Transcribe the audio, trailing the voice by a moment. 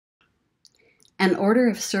An order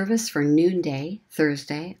of service for Noonday,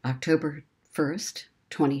 Thursday, October 1st,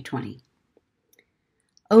 2020.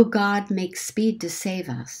 O God, make speed to save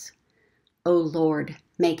us. O Lord,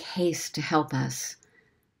 make haste to help us.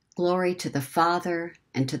 Glory to the Father,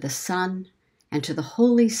 and to the Son, and to the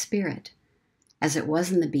Holy Spirit, as it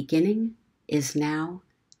was in the beginning, is now,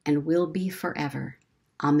 and will be forever.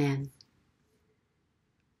 Amen.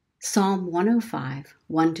 Psalm 105,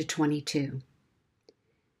 1-22.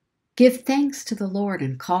 Give thanks to the Lord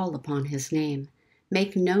and call upon his name.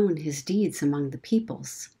 Make known his deeds among the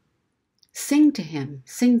peoples. Sing to him,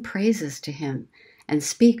 sing praises to him, and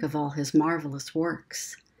speak of all his marvelous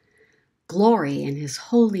works. Glory in his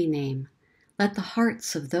holy name. Let the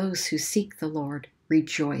hearts of those who seek the Lord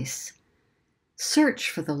rejoice. Search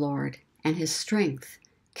for the Lord and his strength.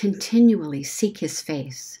 Continually seek his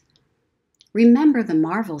face. Remember the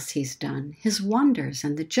marvels he's done, his wonders,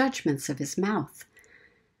 and the judgments of his mouth.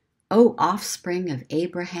 O offspring of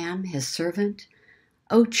Abraham, his servant,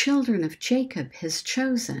 O children of Jacob, his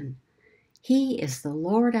chosen, he is the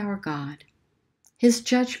Lord our God. His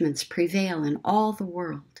judgments prevail in all the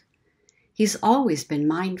world. He's always been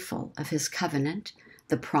mindful of his covenant,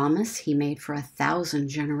 the promise he made for 1,000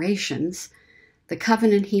 generations, the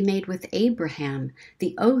covenant he made with Abraham,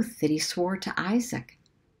 the oath that he swore to Isaac,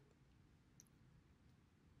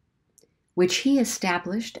 which he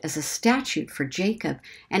established as a statute for Jacob,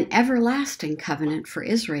 an everlasting covenant for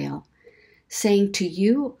Israel, saying, To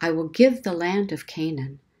you I will give the land of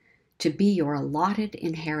Canaan, to be your allotted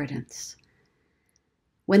inheritance.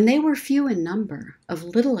 When they were few in number, of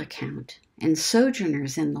little account, and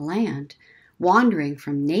sojourners in the land, wandering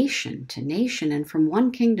from nation to nation and from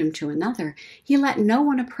one kingdom to another, he let no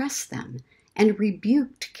one oppress them, and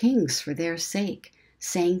rebuked kings for their sake,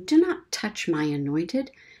 saying, Do not touch my anointed,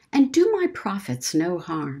 and do my prophets no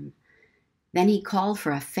harm. Then he called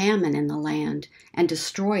for a famine in the land, and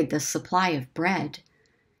destroyed the supply of bread.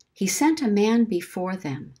 He sent a man before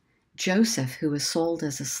them, Joseph, who was sold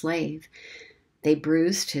as a slave. They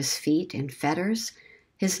bruised his feet in fetters,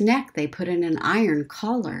 his neck they put in an iron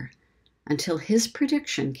collar, until his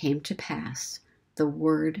prediction came to pass. The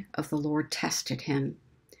word of the Lord tested him.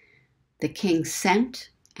 The king sent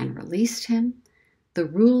and released him. The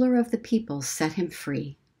ruler of the people set him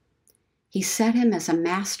free. He set him as a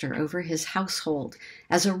master over his household,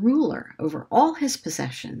 as a ruler over all his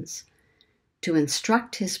possessions, to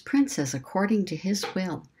instruct his princes according to his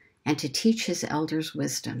will, and to teach his elders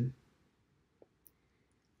wisdom.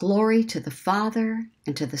 Glory to the Father,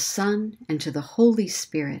 and to the Son, and to the Holy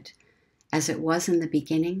Spirit, as it was in the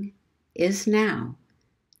beginning, is now,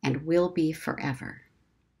 and will be forever.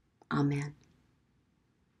 Amen.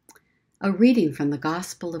 A reading from the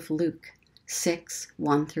Gospel of Luke, 6,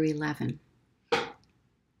 1-11.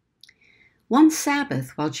 One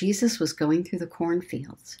Sabbath, while Jesus was going through the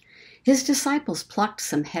cornfields, his disciples plucked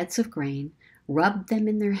some heads of grain, rubbed them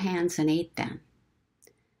in their hands, and ate them.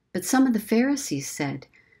 But some of the Pharisees said,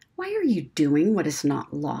 Why are you doing what is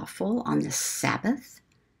not lawful on the Sabbath?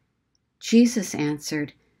 Jesus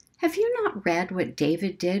answered, Have you not read what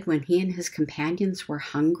David did when he and his companions were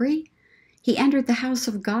hungry? He entered the house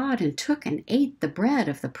of God and took and ate the bread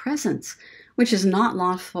of the presence, which is not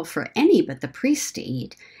lawful for any but the priests to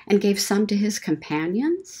eat, and gave some to his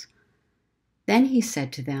companions. Then he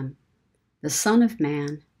said to them, The Son of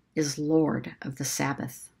Man is Lord of the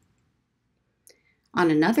Sabbath. On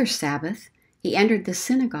another Sabbath, he entered the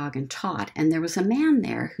synagogue and taught, and there was a man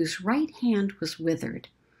there whose right hand was withered.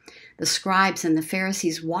 The scribes and the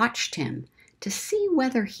Pharisees watched him to see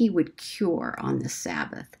whether he would cure on the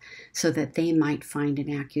Sabbath, so that they might find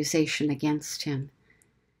an accusation against him.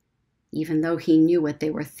 Even though he knew what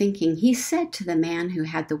they were thinking, he said to the man who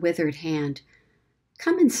had the withered hand,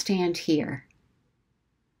 Come and stand here.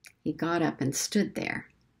 He got up and stood there.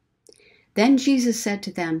 Then Jesus said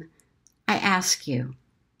to them, I ask you,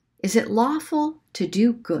 is it lawful to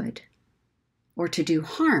do good or to do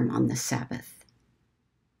harm on the Sabbath?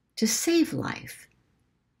 To save life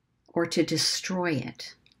or to destroy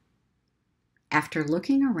it? After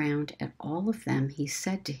looking around at all of them, he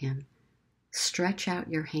said to him, Stretch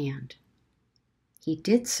out your hand. He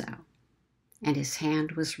did so, and his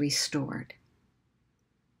hand was restored.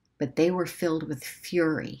 But they were filled with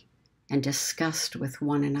fury and discussed with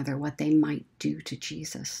one another what they might do to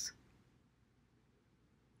Jesus.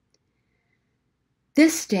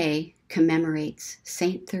 This day commemorates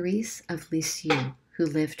Saint Therese of Lisieux, who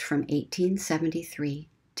lived from 1873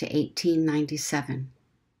 to 1897.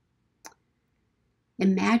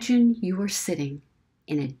 Imagine you are sitting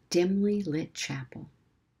in a dimly lit chapel.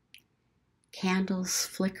 Candles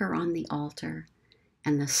flicker on the altar,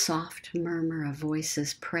 and the soft murmur of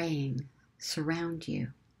voices praying surround you.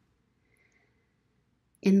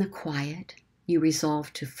 In the quiet, you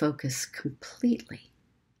resolve to focus completely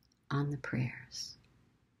on the prayers.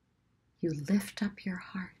 You lift up your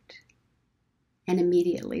heart and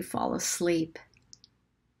immediately fall asleep.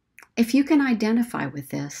 If you can identify with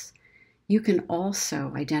this, you can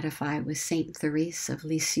also identify with Saint Therese of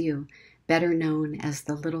Lisieux, better known as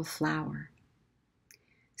the Little Flower.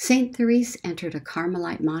 Saint Therese entered a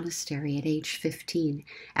Carmelite monastery at age 15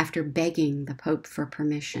 after begging the Pope for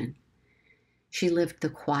permission. She lived the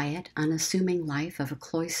quiet, unassuming life of a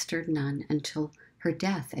cloistered nun until her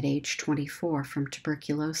death at age 24 from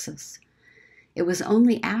tuberculosis. It was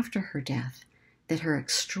only after her death that her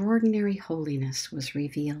extraordinary holiness was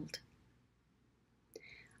revealed.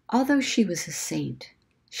 Although she was a saint,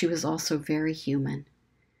 she was also very human.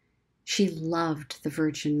 She loved the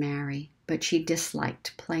Virgin Mary, but she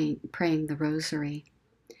disliked praying the rosary.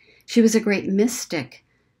 She was a great mystic,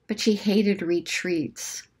 but she hated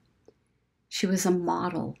retreats. She was a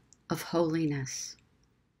model of holiness,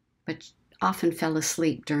 but often fell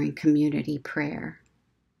asleep during community prayer.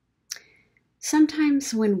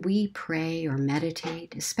 Sometimes when we pray or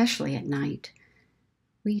meditate, especially at night,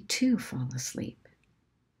 we too fall asleep.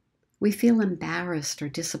 We feel embarrassed or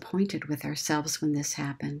disappointed with ourselves when this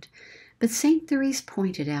happened, but Saint Therese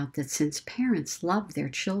pointed out that since parents love their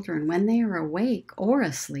children when they are awake or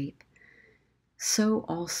asleep, so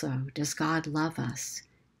also does God love us,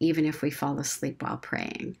 even if we fall asleep while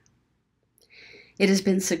praying. It has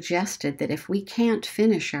been suggested that if we can't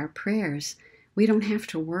finish our prayers, we don't have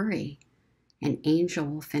to worry. An angel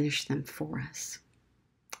will finish them for us.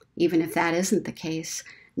 Even if that isn't the case,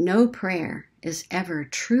 no prayer is ever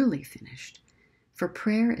truly finished, for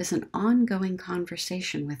prayer is an ongoing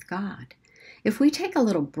conversation with God. If we take a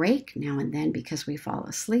little break now and then because we fall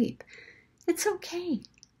asleep, it's okay.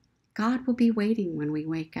 God will be waiting when we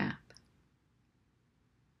wake up.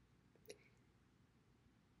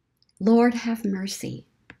 Lord, have mercy.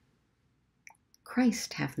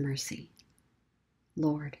 Christ, have mercy.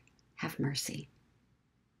 Lord, have mercy.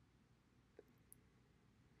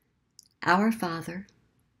 Our Father,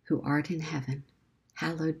 who art in heaven,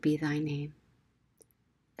 hallowed be thy name.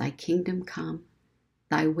 Thy kingdom come,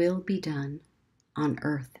 thy will be done, on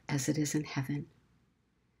earth as it is in heaven.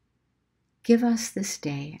 Give us this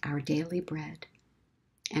day our daily bread,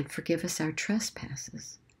 and forgive us our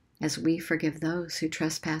trespasses, as we forgive those who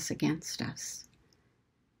trespass against us.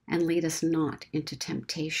 And lead us not into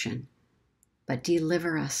temptation, but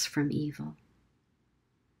deliver us from evil.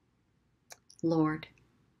 Lord,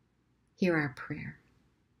 hear our prayer,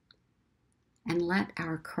 and let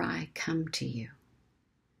our cry come to you.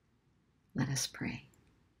 Let us pray.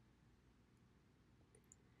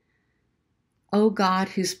 O God,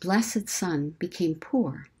 whose blessed Son became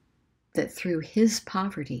poor, that through his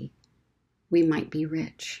poverty we might be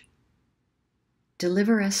rich.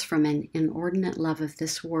 Deliver us from an inordinate love of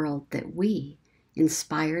this world, that we,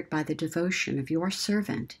 inspired by the devotion of your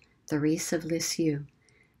servant, Therese of Lisieux,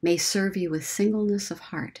 may serve you with singleness of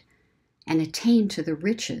heart and attain to the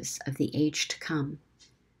riches of the age to come.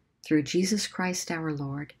 Through Jesus Christ our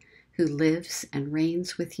Lord, who lives and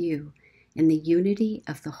reigns with you in the unity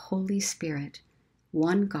of the Holy Spirit,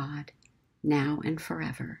 one God, now and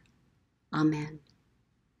forever. Amen.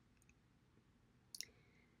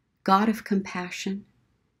 God of compassion,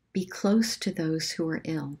 be close to those who are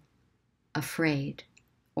ill, afraid,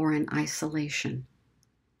 or in isolation.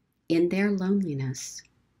 In their loneliness,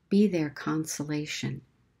 be their consolation.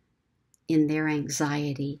 In their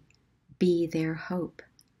anxiety, be their hope.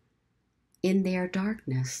 In their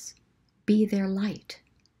darkness, be their light.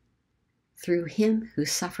 Through him who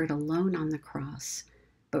suffered alone on the cross,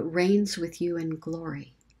 but reigns with you in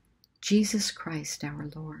glory, Jesus Christ our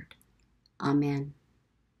Lord. Amen.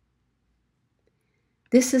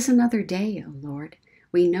 This is another day, O Lord.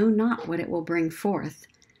 We know not what it will bring forth,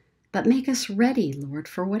 but make us ready, Lord,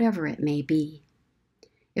 for whatever it may be.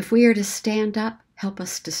 If we are to stand up, help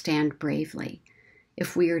us to stand bravely.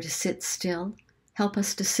 If we are to sit still, help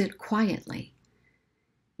us to sit quietly.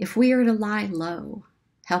 If we are to lie low,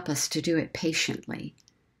 help us to do it patiently.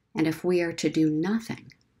 And if we are to do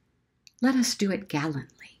nothing, let us do it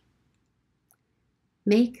gallantly.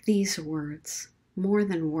 Make these words more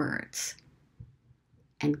than words,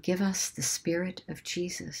 and give us the Spirit of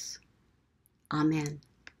Jesus. Amen.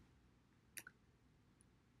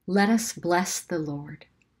 Let us bless the Lord.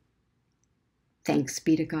 Thanks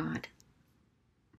be to God.